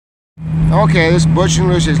Okay, this is Butch and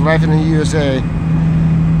Lucy's Life in the USA.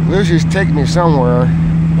 Lucy's taking me somewhere,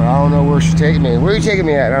 but I don't know where she's taking me. Where are you taking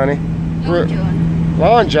me at, honey? Long John.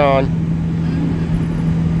 Long John?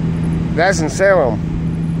 That's in Salem.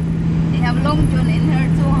 They have Long John in her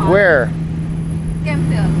too, huh? Where?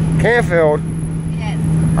 Campfield. Canfield? Yes.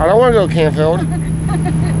 I don't want to go to Canfield.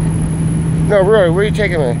 No, really, where are you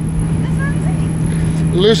taking me? That's what I'm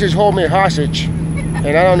saying. Lucy's holding me hostage, and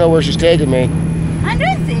I don't know where she's taking me. I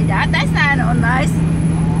don't say that. That's not nice.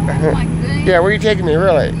 Oh my goodness. Yeah, where are you taking me,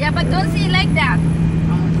 really? Yeah, but don't say it like that.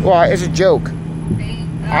 Well, it's a joke. Okay.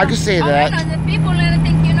 I can say that. No, the people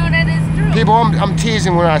think you know that is true. People, I'm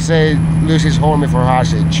teasing when I say Lucy's holding me for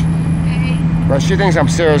hostage. Okay. But she thinks I'm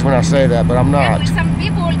serious when I say that, but I'm not. Yeah, some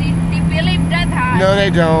people, they believe that, huh? No, they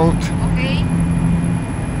don't. Okay.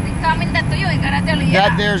 They comment that to you, I gotta tell you.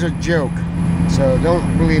 That there's a joke, so don't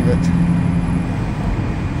believe it.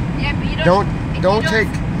 Yeah, but you Don't take.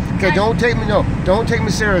 Okay, don't take me. No, don't take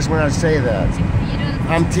me serious when I say that. You don't.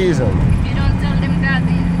 I'm teasing. If you don't tell them that,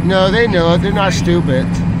 No, they know it. They're not stupid.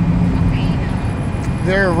 okay.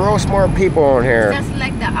 They're real smart people on here. Just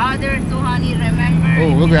like the other two, honey. Remember?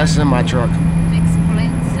 Oh, look, that's in my truck.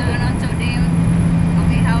 Explain to them.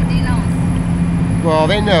 Okay, how they know? Well,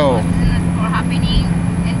 they know. What's happening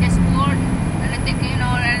in this world? And I think you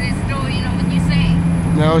know that is true. You know what you say.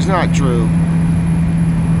 No, it's not true.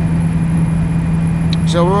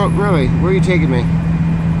 So really, where are you taking me?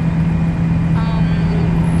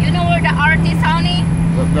 You know where the artist, honey?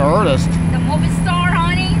 The artist? The movie star,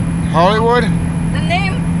 honey? Hollywood? The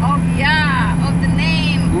name? Oh yeah, of the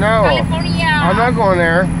name. No. California. I'm not going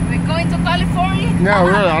there. We're going to California. No,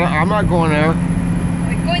 really, I'm not going there.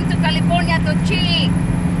 We're going to California to Chile.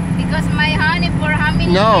 Because my honey, for how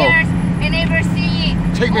many No. years, I never see.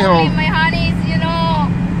 Take me only home. My honey's, you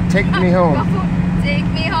know. Take me home. Take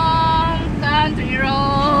me home, country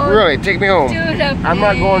road. Really, take me home. To the I'm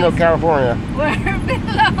not going to California. where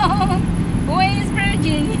belong, West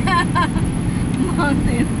Virginia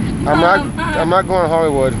mountain. I'm not going to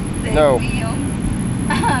Hollywood. Take No. me home.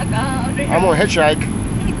 Country I'm road. gonna hitchhike.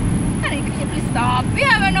 Honey, can you please stop? We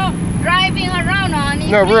have no driving around,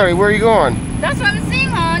 honey. No, really, where are you going? That's what I'm saying,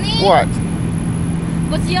 honey. What?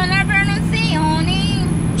 But you never know see, honey.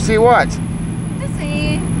 See what? To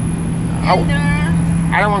see. I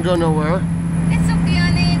don't want to go nowhere. It's okay,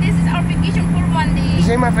 honey. This is our vacation for one day. This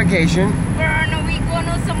ain't my vacation. Burn, we go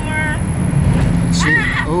no somewhere. See?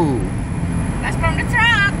 Ah! Ooh. That's from the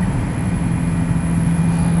truck.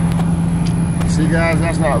 See, guys,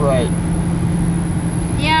 that's not right.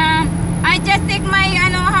 Yeah. I just take my,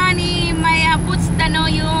 honey, my boots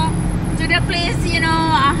to the place,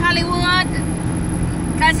 Hollywood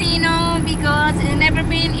casino, because I never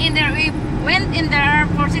been in there. We went in there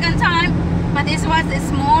for second time, but this was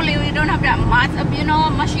small. We don't have that much of,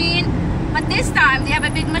 machine. But this time they have a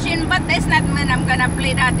big machine, but that's not when I'm gonna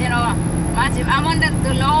play that, massive. I want that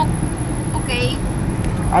to low, okay?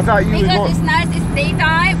 I thought you Because was it's nice, it's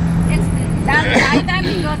daytime, it's that nighttime,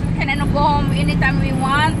 because we can go home anytime we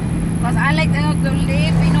want. Because I like to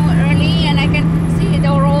leave, early, and I can see the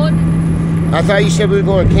road. I thought you said we were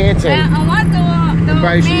going to Canton. I want to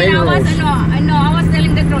buy some tomatoes. I was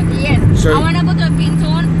telling the truth, yes. So- I want to go to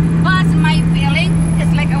Canton, but my feeling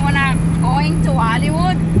is like I want to going to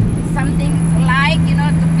Hollywood, something like,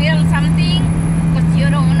 to feel something, because you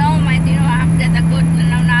don't know, after the good,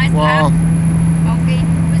 nice Well, life. Okay.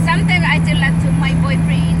 But sometimes I tell that to my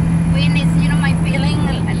boyfriend, when it's, my feeling,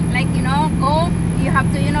 like, go, you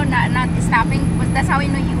have to, not stopping, because that's how,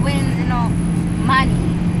 you win, money.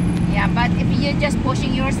 Yeah, but if you're just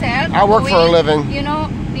pushing yourself, I work for a living. you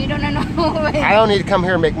don't know. I don't need to come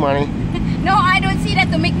here and make money. No, I don't see that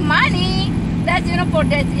to make money. That's, for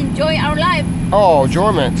that enjoy our life. Oh,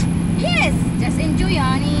 enjoyment. Yes, just enjoy,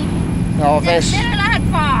 honey. Oh, thanks. Just a lot of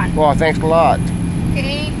fun. Well, thanks a lot.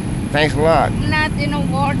 Okay? Thanks a lot. Not,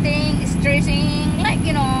 worrying, stressing, like,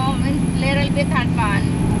 little bit have fun.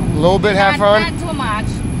 A little bit have fun? Not too much.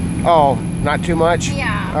 Oh, not too much?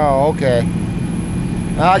 Yeah. Oh, okay.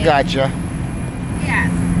 I gotcha.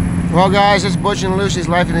 Yes. Well, guys, it's Butch and Lucy's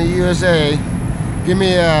Life in the USA. Give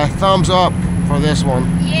me a thumbs up for this one.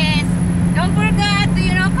 Yes. Don't forget to,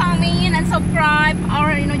 comment and subscribe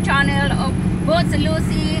our, channel of Butch and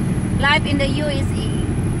Lucy Life in the USA.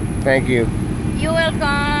 Thank you. You're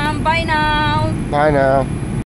welcome. Bye now. Bye now.